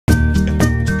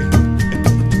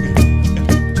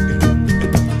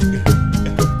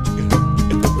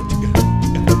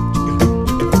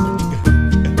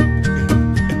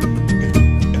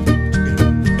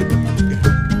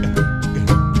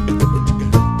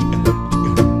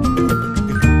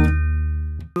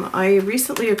I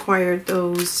recently acquired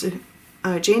those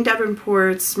Jane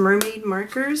Davenport's Mermaid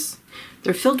Markers.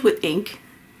 They're filled with ink,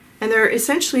 and they're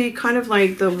essentially kind of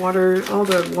like the water, all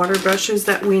the water brushes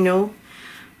that we know.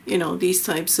 You know, these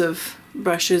types of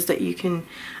brushes that you can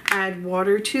add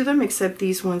water to them, except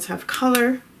these ones have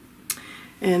color.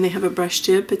 And they have a brush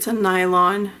tip. It's a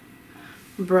nylon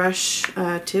brush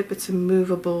tip. It's a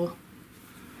movable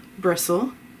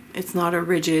bristle. It's not a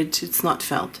rigid, it's not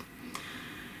felt.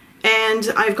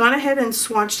 And I've gone ahead and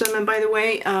swatched them. And by the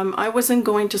way, I wasn't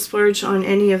going to splurge on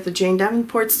any of the Jane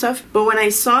Davenport stuff, but when I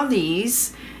saw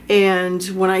these and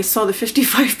when I saw the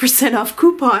 55% off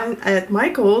coupon at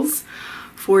Michael's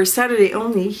for Saturday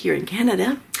only here in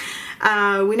Canada,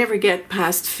 we never get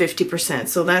past 50%,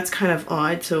 so that's kind of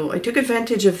odd. So I took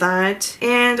advantage of that,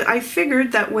 and I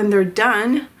figured that when they're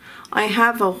done, I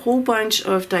have a whole bunch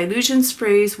of dilution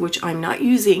sprays, which I'm not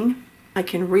using. I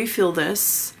can refill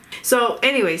this. So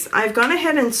anyways, I've gone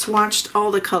ahead and swatched all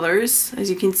the colors. As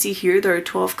you can see here, there are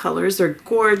 12 colors. They're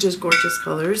gorgeous, gorgeous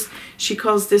colors. She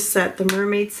calls this set the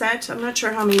mermaid set. I'm not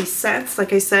sure how many sets.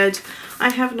 Like I said, I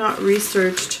have not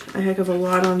researched a heck of a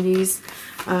lot on these.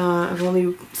 I've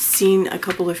only seen a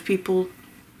couple of people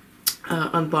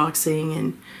unboxing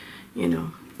and, you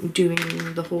know,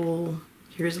 doing the whole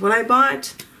here's what I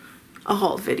bought. A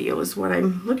haul video is what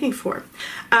I'm looking for.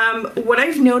 What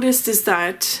I've noticed is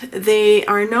that they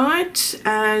are not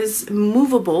as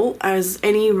movable as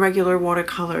any regular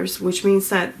watercolors, which means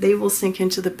that they will sink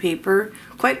into the paper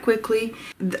quite quickly.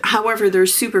 However, they're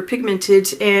super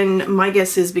pigmented, and my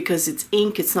guess is because it's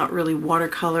ink, it's not really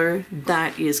watercolor.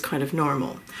 That is kind of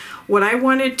normal. What I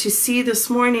wanted to see this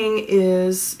morning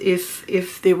is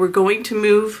if they were going to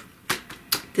move.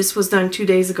 This was done 2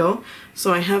 days ago,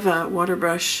 so I have a water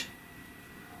brush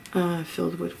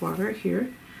filled with water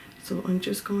here. So I'm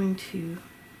just going to,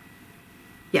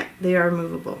 yeah, they are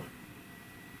movable,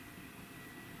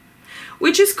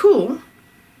 which is cool.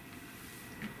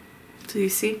 So you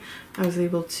see, I was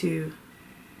able to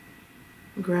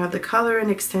grab the color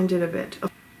and extend it a bit.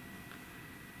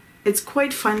 It's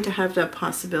quite fun to have that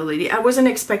possibility. I wasn't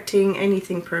expecting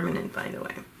anything permanent, by the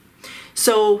way.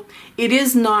 So it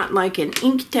is not like an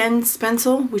Inktense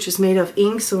pencil, which is made of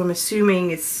ink, so I'm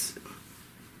assuming it's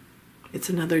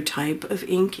another type of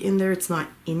ink in there. It's not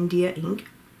India ink.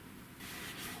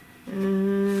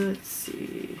 Let's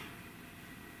see.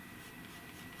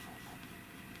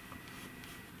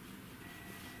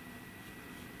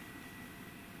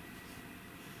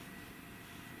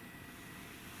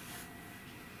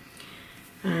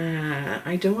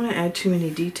 I don't want to add too many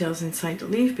details inside the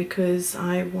leaf because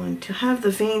I want to have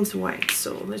the veins white.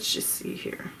 So let's just see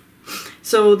here.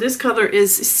 So this color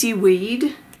is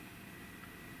Seaweed.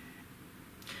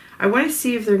 I want to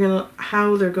see if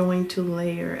how they're going to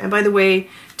layer. And by the way,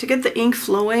 to get the ink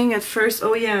flowing at first,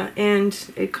 oh yeah, and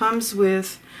it comes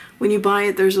with, when you buy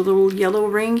it, there's a little yellow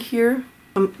ring here.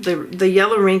 The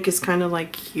yellow ring is kind of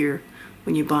like here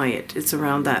when you buy it. It's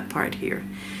around that part here.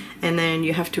 And then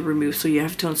you have to remove, so you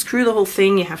have to unscrew the whole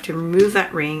thing, you have to remove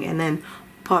that ring, and then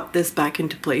pop this back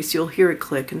into place. You'll hear it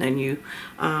click, and then you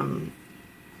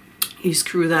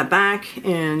screw that back,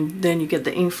 and then you get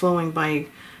the ink flowing by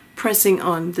pressing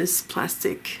on this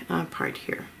plastic part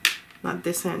here. Not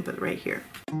this end, but right here.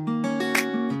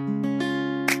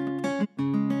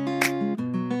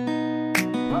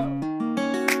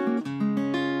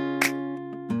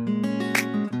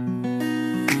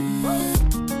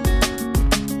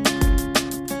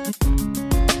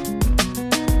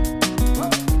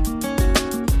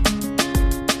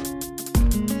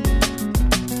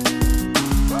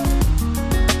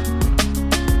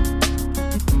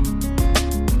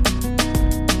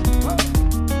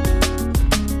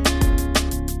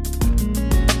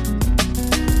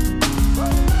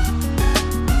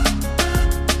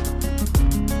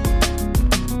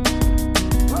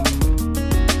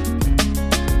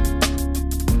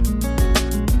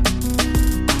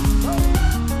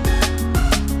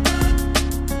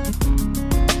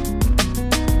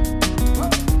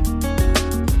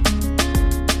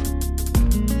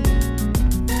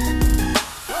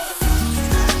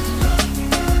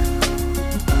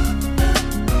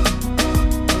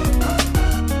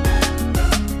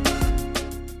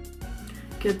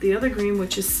 Get the other green,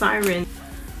 which is Siren.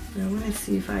 I want to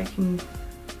see if I can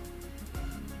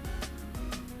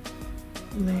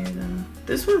layer them.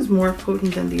 This one's more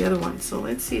potent than the other one, so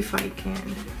let's see if I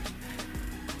can.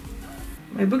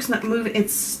 My book's not moving,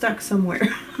 it's stuck somewhere.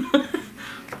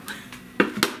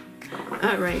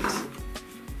 All right.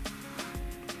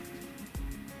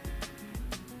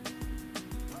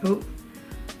 Oh,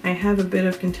 I have a bit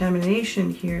of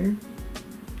contamination here.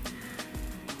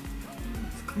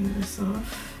 Let's clean this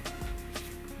off.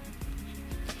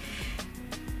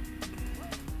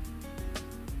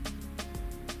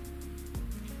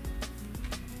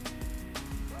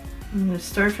 I'm going to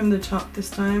start from the top this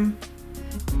time.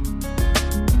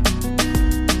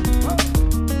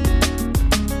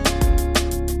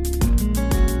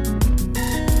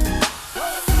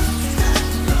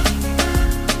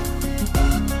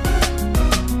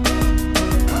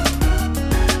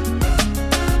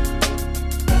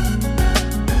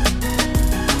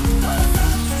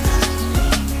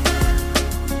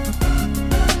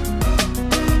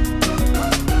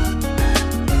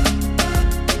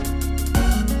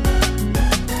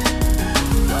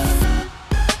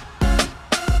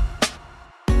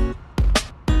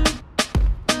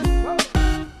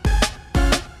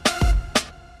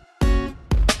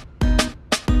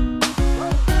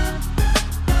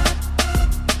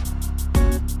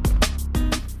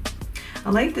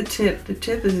 I like the tip. The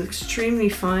tip is extremely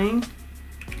fine.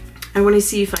 I want to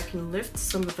see if I can lift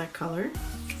some of that color.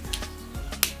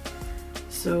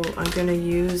 So I'm going to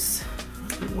use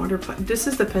water. This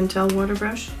is the Pentel water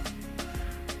brush.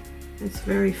 It's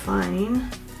very fine.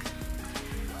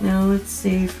 Now let's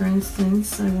say, for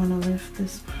instance, I want to lift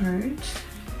this part.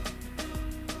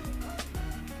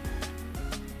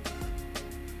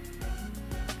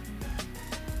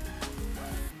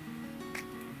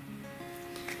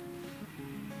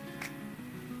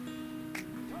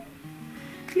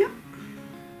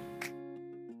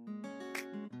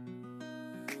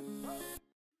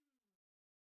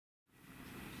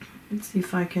 Let's see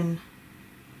if I can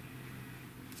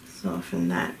soften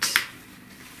that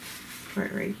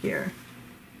part right here.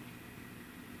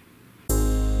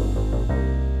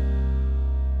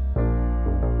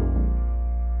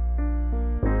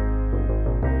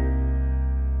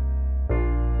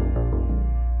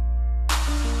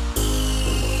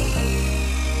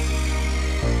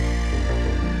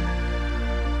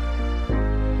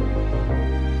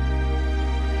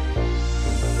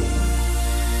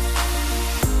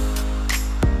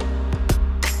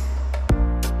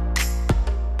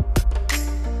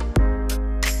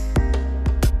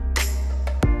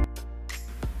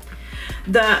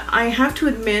 I have to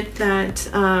admit that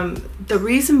the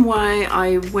reason why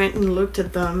I went and looked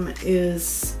at them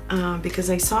is because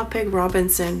I saw Peg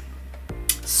Robinson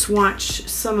swatch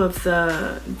some of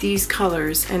these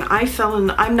colors, and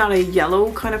I'm not a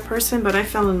yellow kind of person, but I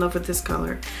fell in love with this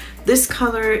color. This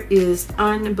color is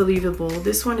unbelievable.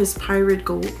 This one is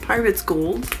Pirate's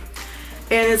Gold,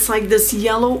 and it's like this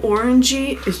yellow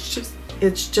orangey.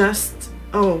 It's just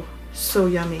oh, so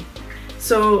yummy.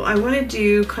 So I want to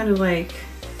do kind of like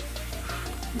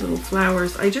little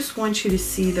flowers. I just want you to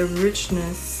see the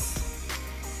richness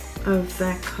of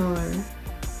that color.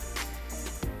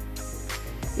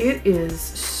 It is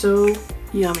so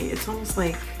yummy. It's almost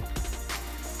like,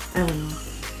 I don't know,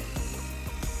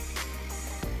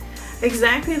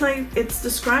 exactly like it's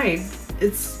described.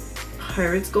 It's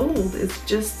Pirate's Gold.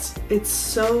 It's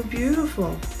so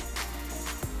beautiful.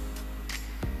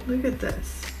 Look at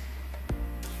this.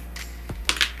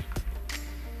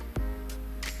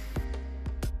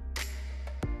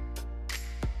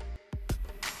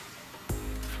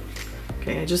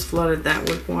 Okay, I just flooded that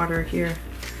with water here.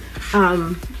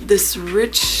 This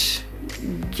rich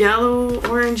yellow,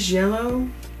 orange yellow.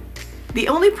 The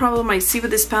only problem I see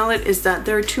with this palette is that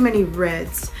there are too many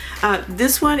reds.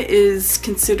 This one is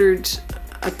considered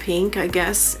a pink, I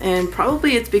guess, and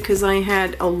probably it's because I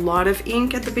had a lot of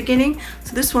ink at the beginning.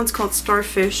 So this one's called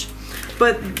Starfish,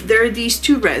 but there are these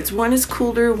two reds. One is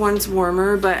cooler, one's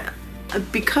warmer, but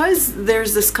because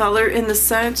there's this color in the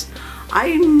set,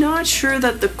 I'm not sure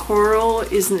that the coral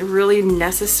isn't really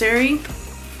necessary,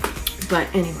 but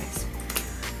anyways.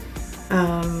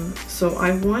 So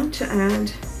I want to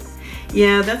add,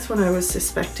 yeah, that's what I was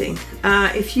suspecting.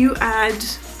 If you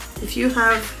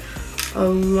have a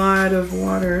lot of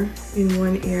water in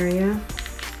one area,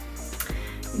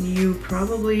 you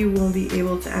probably won't be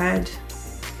able to add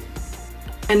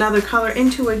another color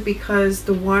into it because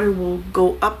the water will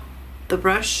go up the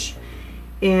brush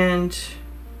and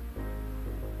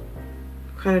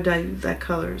kind of dilute that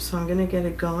color. So I'm gonna get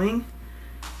it going.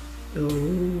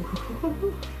 Oh,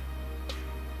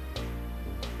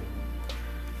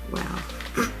 wow.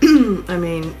 I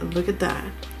mean, look at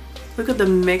that. Look at the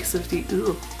mix of the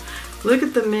look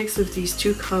at the mix of these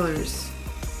two colors.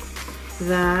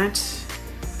 That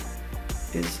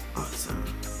is awesome.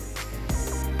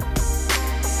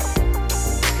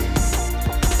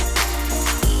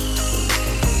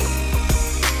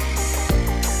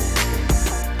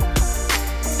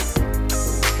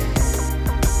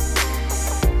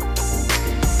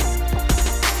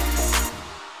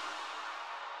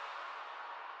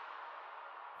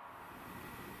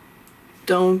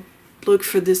 Don't look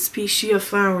for this species of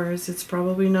flowers. It's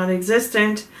probably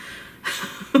non-existent.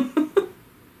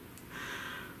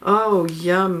 Oh,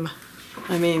 yum.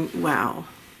 I mean, wow.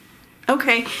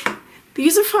 Okay,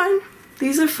 these are fun.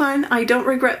 These are fun. I don't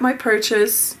regret my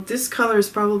purchase. This color is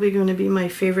probably going to be my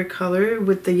favorite color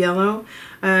with the yellow.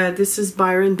 This is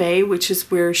Byron Bay, which is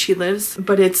where she lives.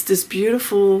 But it's this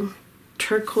beautiful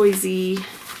turquoisey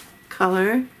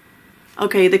color.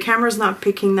 Okay, the camera's not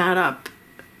picking that up.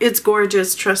 It's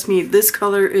gorgeous, trust me. This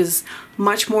color is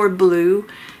much more blue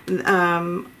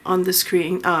on the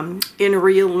screen in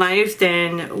real life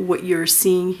than what you're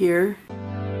seeing here.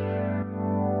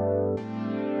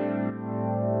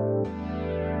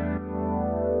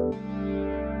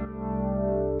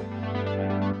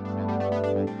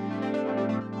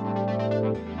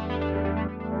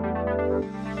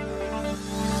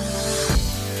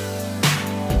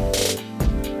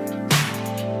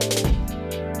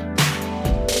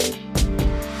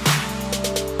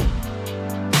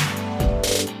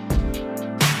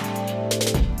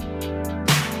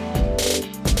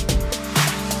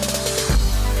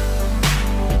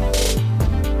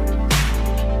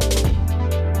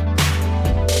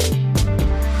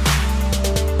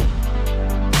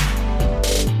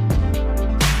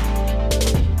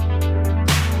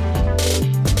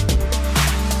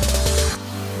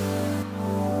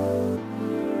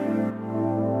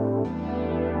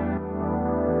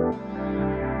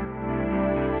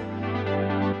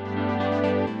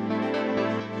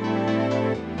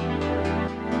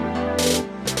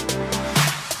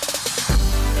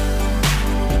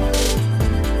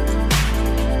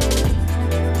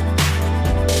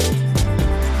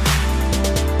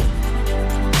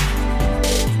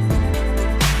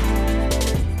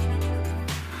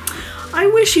 I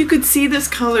wish you could see this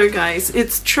color, guys.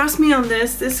 Trust me on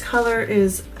this color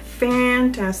is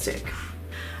fantastic.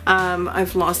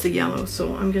 I've lost the yellow,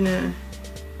 so I'm gonna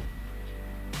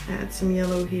add some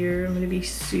yellow here. I'm gonna be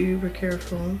super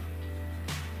careful.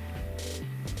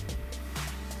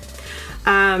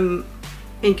 In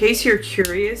case you're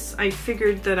curious, I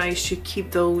figured that I should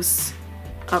keep those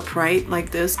upright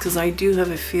like this because I do have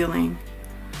a feeling,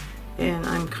 and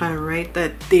I'm kind of right,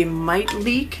 that they might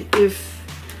leak if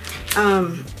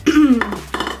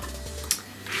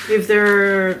if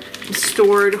they're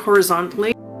stored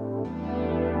horizontally.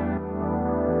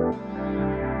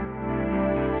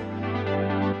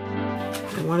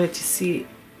 I wanted to see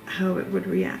how it would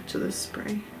react to the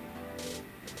spray.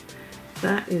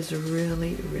 That is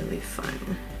really, really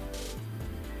fun.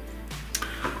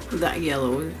 That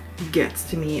yellow gets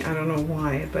to me. I don't know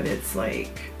why, but it's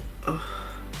like, oh,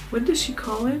 what does she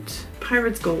call it?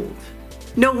 Pirate's gold.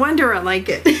 No wonder I like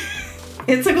it.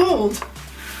 It's a gold.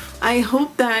 I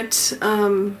hope that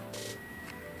that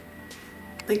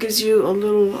gives you a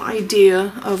little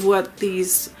idea of what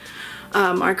these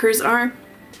markers are.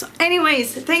 So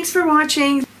anyways, thanks for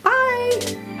watching.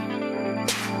 Bye!